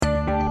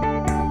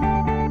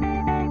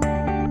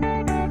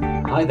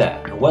Hi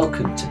there, and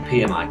welcome to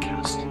PMI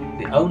Cast,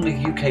 the only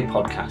UK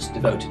podcast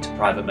devoted to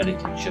private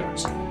medical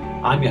insurance.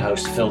 I'm your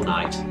host, Phil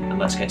Knight, and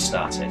let's get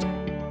started.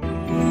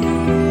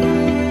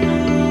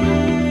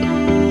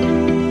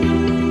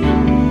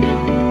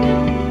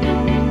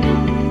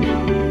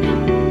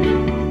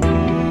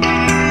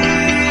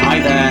 Hi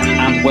there,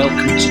 and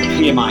welcome to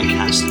PMI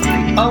Cast,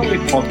 the only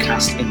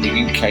podcast in the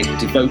UK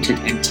devoted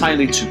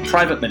entirely to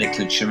private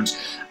medical insurance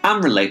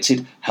and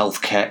related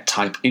healthcare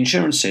type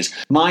insurances.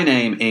 My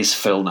name is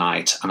Phil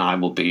Knight and I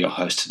will be your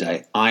host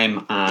today.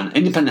 I'm an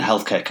independent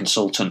healthcare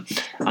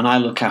consultant and I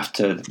look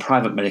after the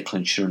private medical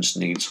insurance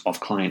needs of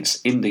clients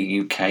in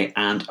the UK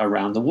and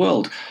around the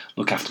world.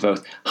 Look after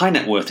both high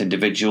net worth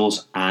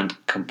individuals and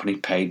company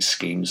paid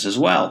schemes as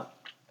well.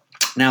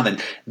 Now then,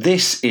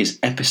 this is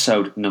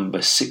episode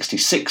number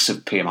 66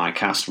 of PMI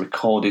Cast,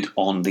 recorded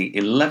on the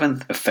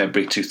 11th of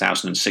February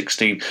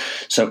 2016.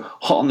 So,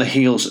 hot on the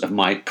heels of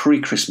my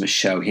pre-Christmas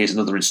show, here's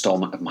another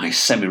instalment of my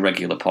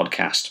semi-regular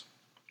podcast.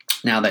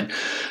 Now then,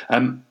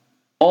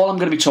 all I'm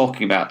going to be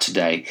talking about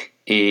today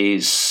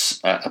is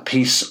a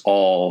piece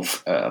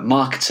of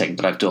marketing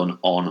that I've done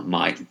on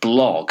my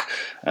blog.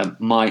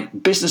 My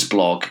business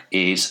blog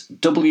is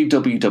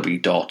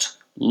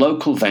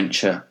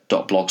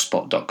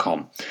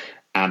www.localventure.blogspot.com.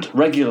 And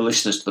regular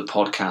listeners to the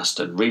podcast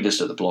and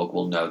readers of the blog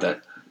will know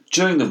that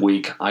during the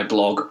week I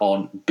blog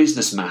on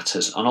business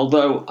matters. And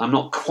although I'm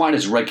not quite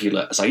as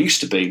regular as I used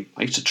to be,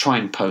 I used to try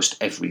and post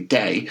every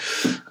day,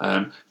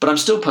 but I'm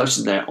still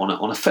posting there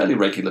on a fairly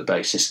regular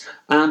basis.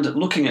 And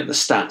looking at the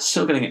stats,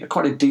 still getting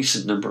quite a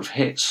decent number of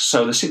hits.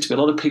 So there seems to be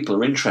a lot of people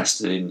who are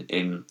interested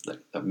in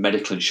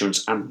medical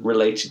insurance and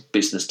related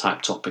business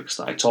type topics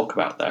that I talk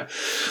about there.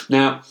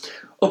 Now,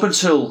 up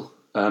until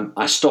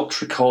I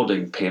stopped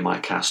recording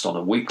PMI Cast on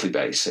a weekly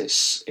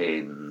basis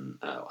in,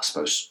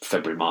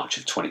 February, March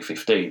of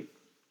 2015.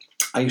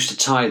 I used to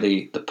tie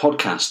the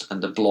podcast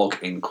and the blog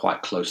in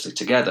quite closely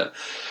together.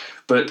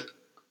 But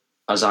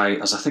as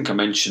I think I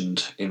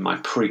mentioned in my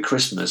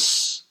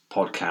pre-Christmas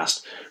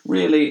podcast,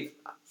 really,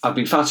 I've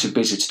been far too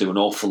busy to do an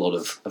awful lot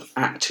of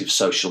active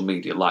social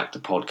media like the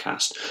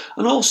podcast.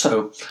 And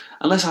also,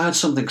 unless I had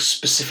something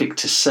specific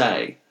to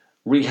say,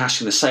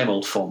 rehashing the same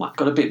old format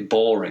got a bit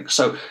boring.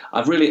 So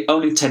I've really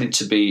only tended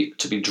to be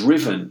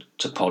driven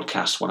to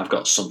podcasts when I've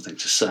got something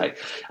to say.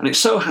 And it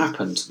so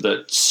happened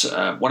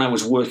that when I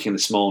was working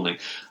this morning,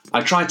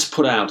 I tried to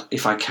put out,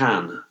 if I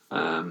can,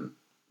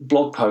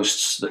 blog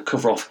posts that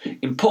cover off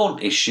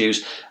important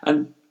issues.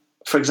 And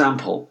for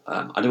example,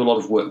 I do a lot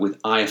of work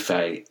with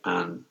IFA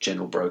and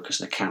general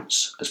brokers and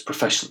accounts as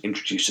professional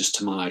introducers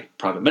to my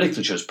private medical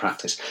insurance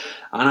practice.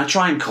 And I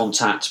try and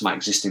contact my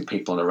existing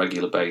people on a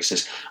regular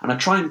basis. And I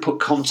try and put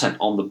content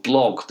on the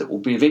blog that will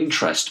be of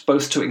interest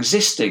both to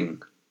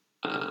existing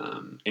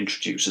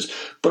introducers,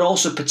 but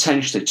also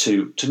potentially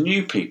to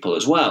new people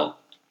as well.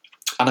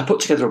 And I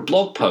put together a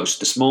blog post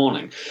this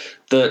morning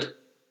that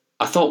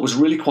I thought was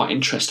really quite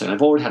interesting.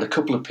 I've already had a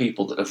couple of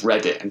people that have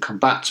read it and come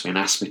back to me and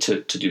asked me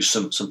to do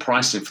some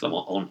pricing for them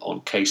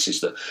on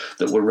cases that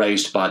were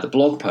raised by the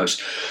blog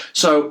post.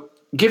 So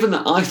given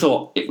that I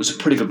thought it was a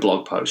pretty good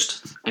blog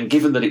post, and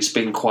given that it's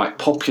been quite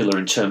popular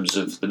in terms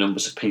of the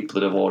numbers of people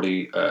that have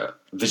already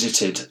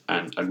visited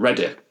and read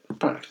it,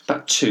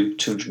 about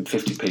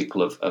 250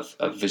 people have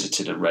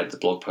visited and read the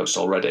blog post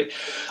already.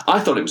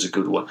 I thought it was a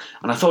good one,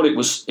 and I thought it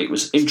was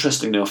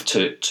interesting enough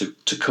to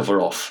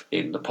cover off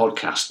in the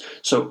podcast.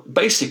 So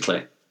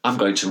basically, I'm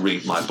going to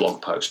read my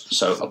blog post.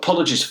 So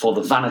apologies for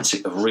the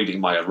vanity of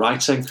reading my own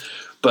writing,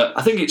 but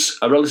I think it's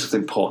a relatively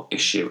important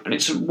issue, and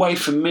it's a way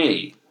for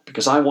me,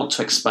 because I want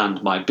to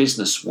expand my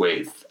business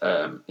with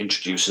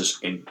introducers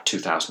in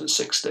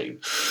 2016.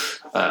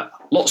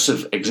 Lots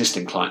of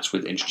existing clients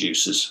with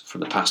introducers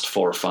from the past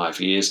 4 or 5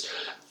 years.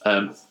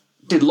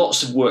 Did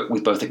lots of work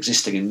with both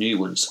existing and new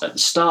ones at the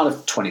start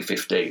of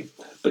 2015.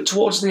 But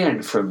towards the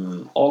end,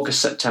 from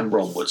August, September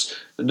onwards,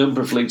 the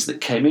number of leads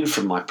that came in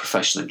from my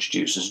professional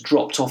introducers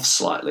dropped off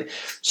slightly.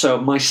 So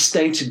my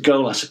stated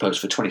goal, I suppose,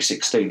 for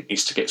 2016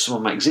 is to get some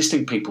of my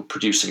existing people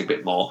producing a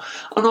bit more.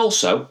 And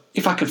also,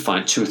 if I can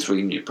find 2 or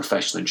 3 new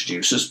professional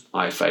introducers,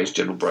 IFAs,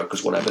 general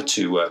brokers, whatever,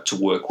 to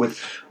work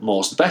with,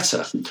 more's the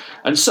better.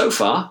 And so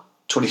far,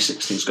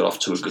 2016's got off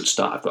to a good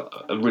start. I've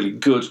got a really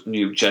good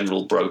new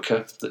general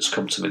broker that's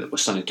come to me that we're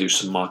starting to do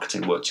some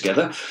marketing work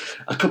together.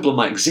 A couple of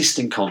my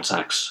existing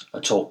contacts are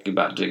talking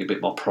about doing a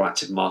bit more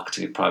proactive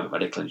marketing in private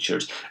medical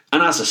insurance.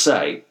 And as I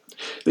say,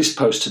 this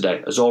post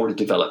today has already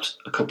developed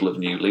a couple of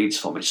new leads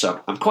for me. So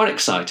I'm quite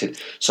excited.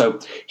 So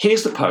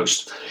here's the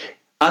post.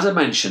 As I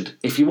mentioned,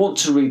 if you want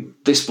to read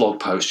this blog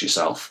post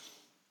yourself,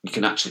 you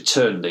can actually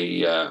turn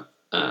the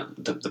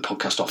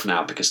podcast off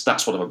now, because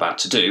that's what I'm about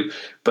to do.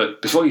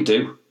 But before you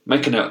do,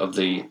 make a note of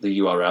the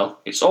URL.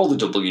 It's all the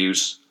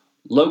W's,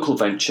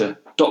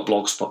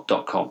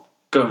 localventure.blogspot.com.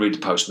 Go and read the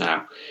post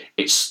now.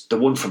 It's the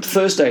one from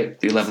Thursday,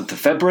 the 11th of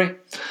February,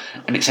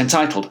 and it's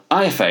entitled,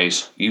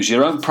 IFAs, use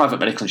your own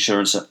private medical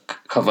insurance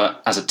cover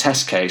as a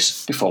test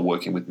case before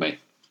working with me.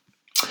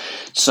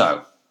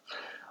 So,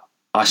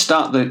 I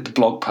start the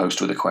blog post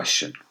with a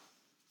question.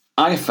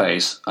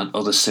 IFAs and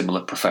other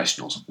similar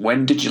professionals,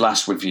 when did you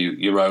last review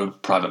your own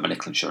private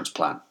medical insurance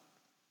plan?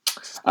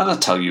 And I'll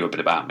tell you a bit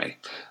about me.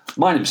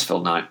 My name is Phil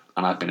Knight,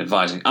 and I've been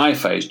advising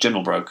IFAs,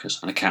 general brokers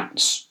and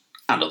accountants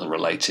and other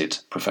related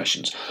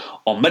professions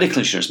on medical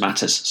insurance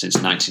matters since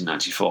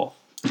 1994.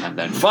 And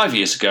then 5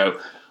 years ago,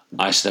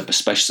 I set up a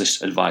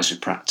specialist advisory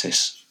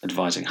practice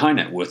advising high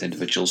net worth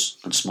individuals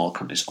and small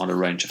companies on a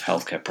range of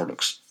healthcare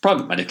products,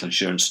 private medical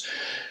insurance,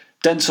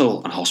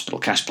 dental and hospital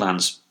cash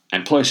plans,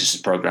 employee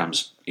assistance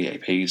programs,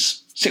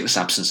 EAPs, sickness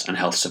absence and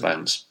health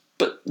surveillance.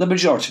 But the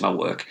majority of my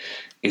work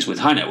is with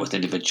high net worth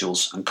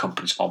individuals and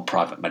companies on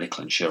private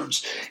medical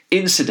insurance.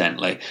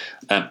 Incidentally,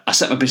 I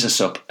set my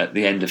business up at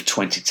the end of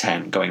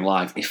 2010, going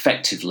live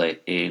effectively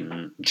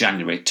in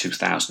January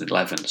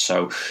 2011.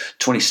 So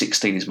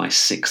 2016 is my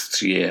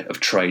 6th year of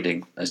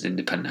trading as an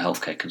independent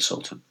healthcare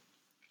consultant.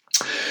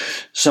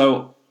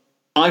 So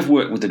I've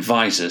worked with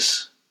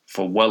advisors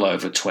for well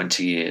over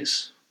 20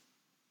 years.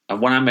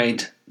 And when I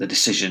made the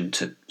decision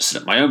to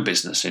set up my own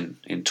business in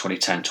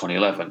 2010,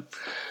 2011,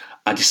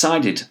 I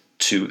decided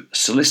to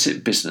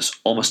solicit business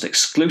almost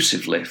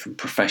exclusively from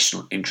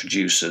professional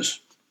introducers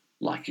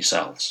like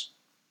yourselves.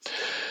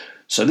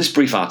 So this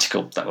brief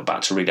article that we're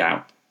about to read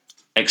out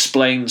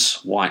explains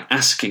why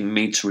asking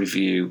me to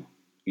review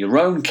your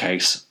own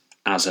case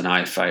as an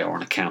IFA or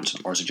an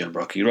accountant or as a general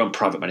broker, your own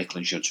private medical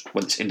insurance,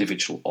 whether it's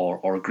individual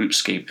or a group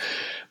scheme,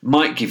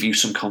 might give you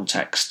some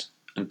context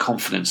and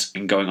confidence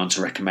in going on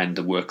to recommend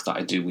the work that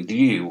I do with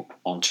you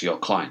onto your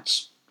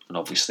clients. And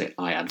obviously,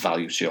 I add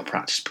value to your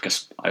practice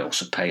because I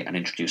also pay an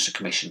introducer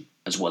commission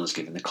as well as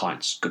giving the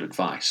clients good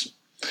advice.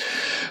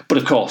 But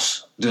of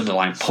course, the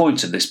underlying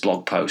point of this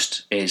blog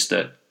post is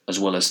that as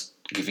well as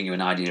giving you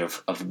an idea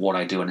of what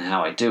I do and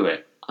how I do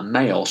it, I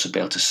may also be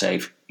able to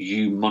save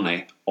you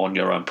money on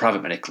your own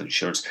private medical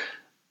insurance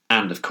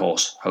and, of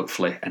course,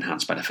 hopefully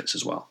enhance benefits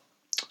as well.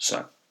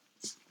 So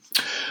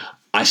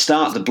I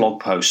start the blog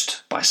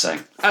post by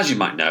saying, as you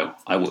might know,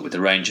 I work with a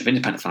range of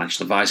independent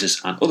financial advisors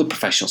and other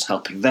professionals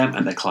helping them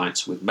and their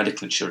clients with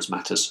medical insurance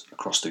matters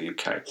across the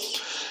UK.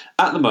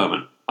 At the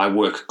moment, I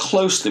work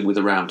closely with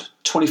around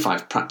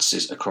 25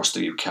 practices across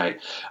the UK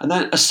and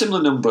then a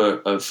similar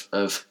number of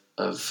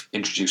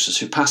introducers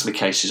who pass me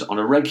cases on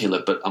a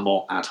regular but a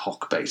more ad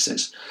hoc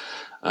basis.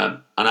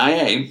 And I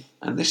aim,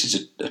 and this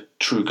is a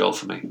true goal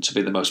for me, to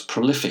be the most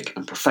prolific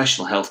and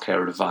professional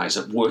healthcare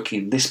advisor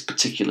working in this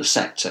particular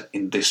sector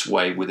in this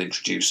way with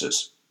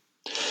introducers.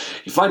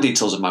 You find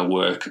details of my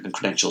work and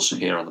credentials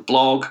here on the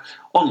blog,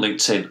 on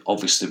LinkedIn,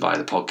 obviously via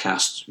the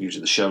podcast,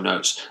 using the show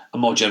notes,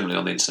 and more generally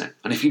on the internet.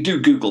 And if you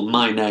do Google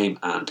my name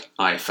and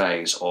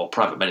IFAs or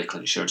private medical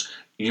insurance,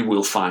 you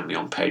will find me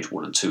on page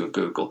 1 and 2 of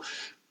Google.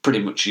 Pretty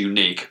much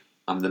unique.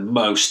 I'm the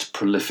most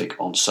prolific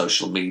on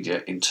social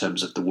media in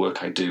terms of the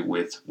work I do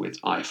with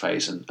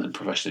IFAs and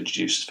professional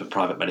introducers for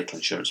private medical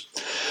insurance.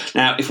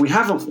 Now, if we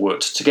haven't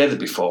worked together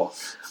before,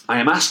 I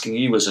am asking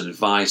you as an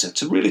advisor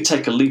to really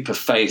take a leap of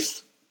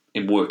faith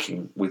in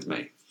working with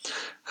me.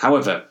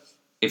 However,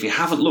 if you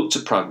haven't looked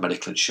at private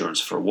medical insurance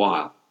for a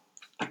while,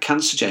 I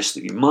can suggest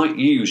that you might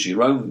use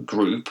your own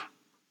group,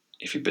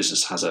 if your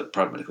business has a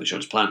private medical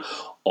insurance plan,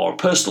 or a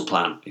personal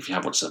plan, if you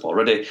have one set up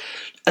already,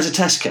 as a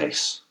test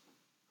case.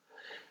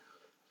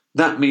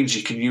 That means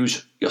you can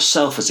use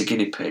yourself as a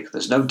guinea pig.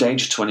 There's no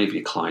danger to any of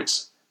your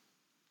clients.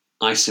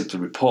 I simply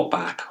report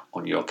back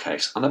on your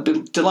case. And I'd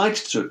be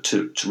delighted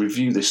to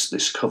review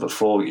this cover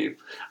for you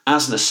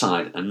as an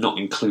aside and not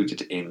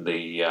included in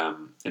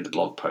the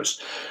blog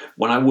post.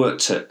 When I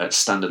worked at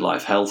Standard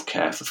Life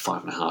Healthcare for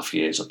 5.5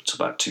 years, up to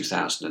about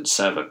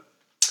 2007,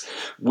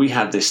 we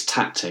had this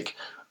tactic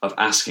of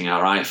asking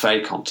our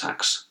IFA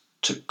contacts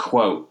to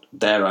quote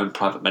their own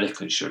private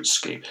medical insurance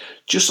scheme,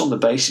 just on the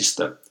basis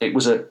that it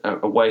was a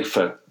way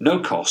for no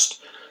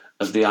cost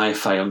of the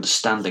IFA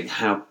understanding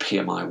how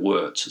PMI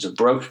works. As a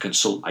broker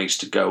consultant, I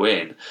used to go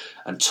in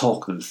and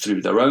talk them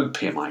through their own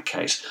PMI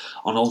case.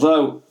 And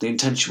although the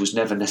intention was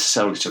never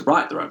necessarily to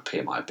write their own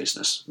PMI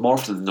business, more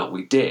often than not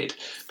we did,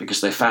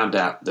 because they found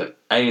out that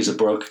A, as a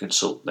broker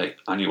consultant,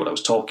 I knew what I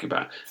was talking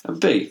about,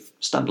 and B,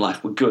 Standard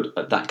Life were good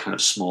at that kind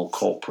of small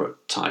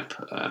corporate type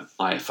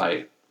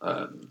IFA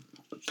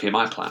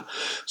PMI plan.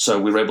 So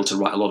we were able to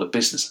write a lot of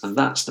business, and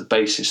that's the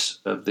basis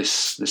of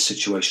this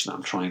situation that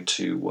I'm trying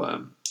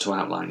to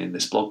outline in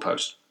this blog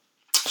post.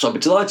 So I'd be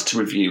delighted to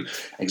review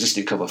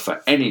existing cover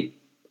for any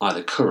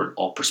either current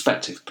or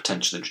prospective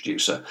potential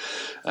introducer,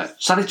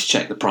 sanity to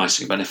check the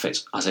pricing and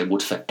benefits as I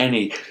would for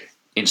any,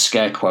 in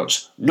scare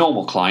quotes,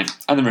 normal client,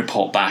 and then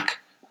report back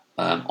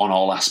on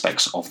all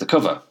aspects of the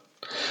cover.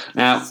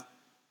 Now,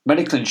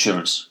 medical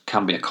insurance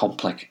can be a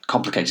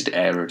complicated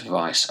area of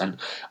advice, and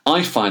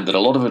I find that a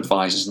lot of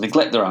advisors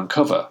neglect their own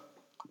cover,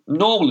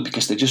 normally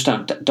because they just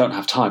don't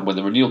have time when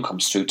the renewal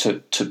comes through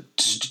to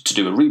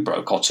do a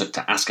rebroke or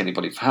to ask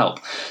anybody for help.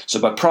 So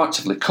by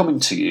proactively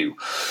coming to you,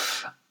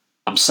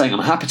 I'm saying I'm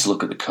happy to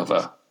look at the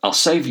cover, I'll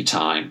save you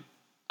time,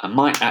 and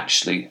might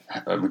actually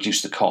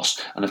reduce the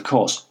cost. And of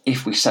course,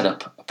 if we set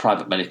up a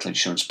private medical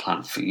insurance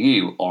plan for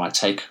you, or I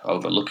take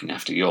over looking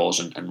after yours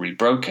and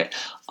rebroke it,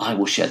 I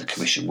will share the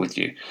commission with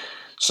you.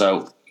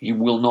 So you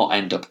will not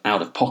end up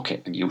out of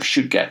pocket, and you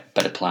should get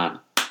better plan,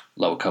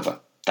 lower cover.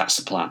 That's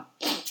the plan.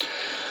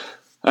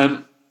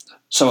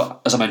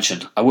 So, as I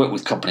mentioned, I work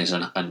with companies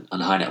and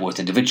high net worth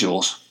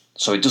individuals,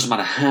 so it doesn't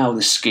matter how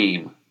the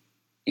scheme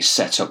is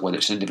set up, whether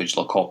it's an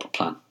individual or corporate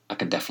plan, I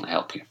can definitely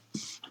help you.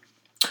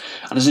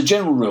 And as a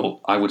general rule,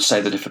 I would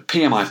say that if a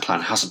PMI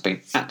plan hasn't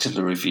been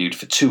actively reviewed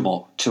for two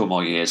or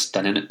more years,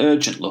 then an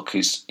urgent look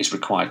is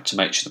required to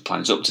make sure the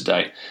plan is up to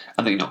date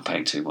and that you're not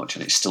paying too much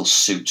and it still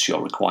suits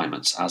your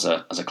requirements as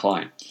a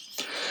client.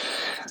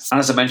 And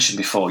as I mentioned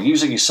before,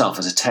 using yourself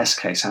as a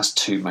test case has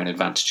two main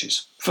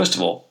advantages. First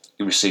of all,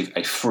 you receive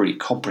a free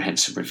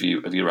comprehensive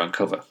review of your own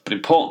cover. But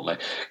importantly,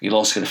 you'll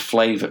also get a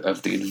flavour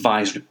of the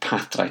advisory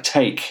path that I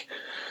take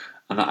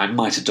and that I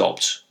might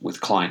adopt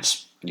with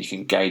clients. And you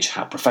can gauge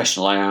how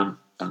professional I am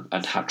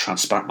and how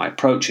transparent my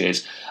approach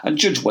is and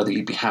judge whether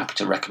you'd be happy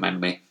to recommend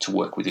me to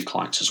work with your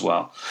clients as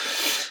well.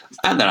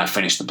 And then I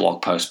finish the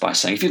blog post by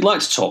saying, if you'd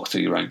like to talk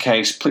through your own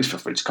case, please feel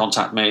free to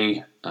contact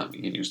me.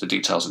 You can use the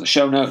details in the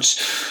show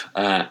notes.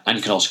 And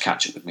you can also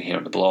catch up with me here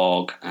on the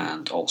blog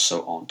and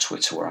also on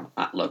Twitter, where I'm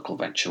at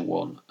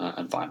LocalVenture1,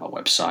 and via my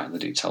website. And the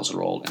details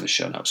are all in the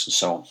show notes and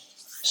so on.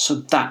 So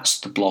that's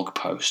the blog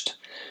post,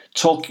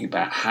 talking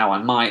about how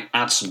I might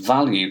add some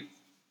value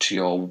to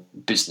your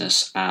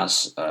business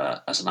as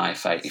an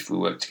IFA if we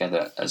work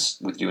together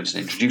with you as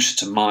an introducer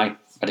to my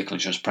medical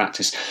insurance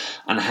practice,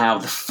 and how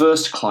the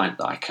first client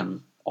that I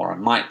can or I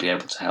might be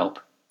able to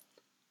help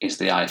is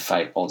the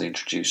IFA or the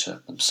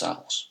introducer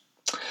themselves.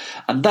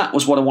 And that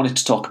was what I wanted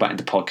to talk about in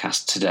the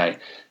podcast today.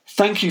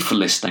 Thank you for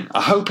listening.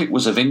 I hope it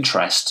was of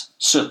interest,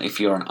 certainly if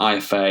you're an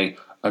IFA,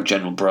 a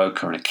general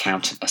broker, an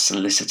accountant, a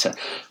solicitor,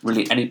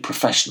 really any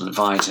professional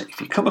advisor.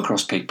 If you come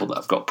across people that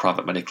have got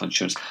private medical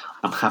insurance,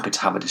 I'm happy to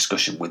have a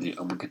discussion with you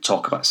and we can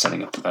talk about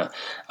setting up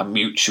a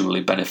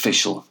mutually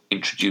beneficial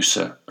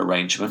introducer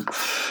arrangement.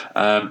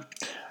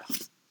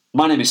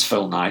 My name is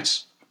Phil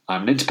Knight.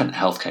 I'm an independent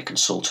healthcare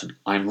consultant.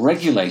 I'm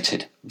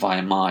regulated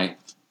via my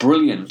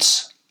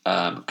brilliant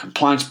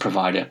compliance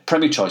provider,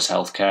 Premier Choice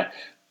Healthcare,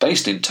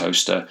 based in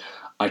Towcester.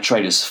 I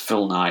trade as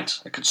Phil Knight,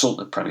 a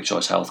consultant at Premier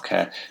Choice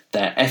Healthcare.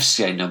 Their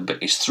FCA number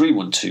is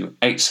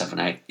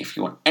 312878. If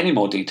you want any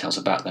more details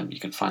about them, you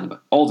can find them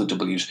at all the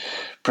W's,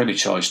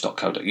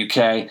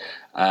 premierchoice.co.uk.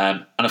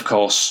 And of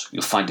course,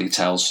 you'll find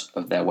details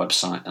of their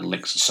website and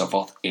links and so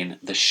forth in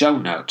the show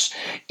notes.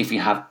 If you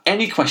have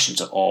any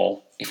questions at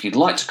all, if you'd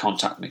like to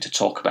contact me to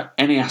talk about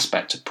any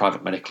aspect of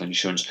private medical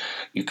insurance,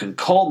 you can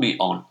call me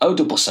on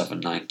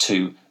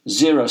 07792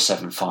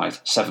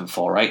 075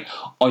 748,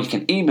 or you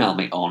can email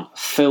me on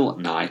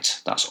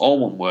philknight, that's all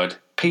one word,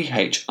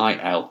 PHILKNIGHT,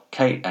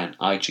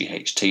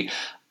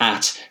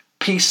 at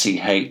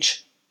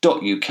pch.uk.com,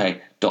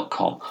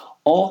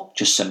 or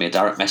just send me a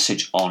direct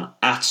message on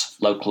at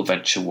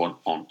LocalVenture1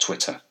 on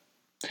Twitter.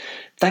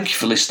 Thank you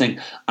for listening,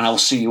 and I will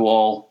see you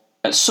all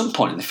at some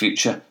point in the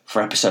future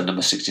for episode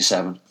number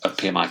 67 of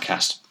PMI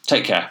Cast.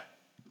 Take care.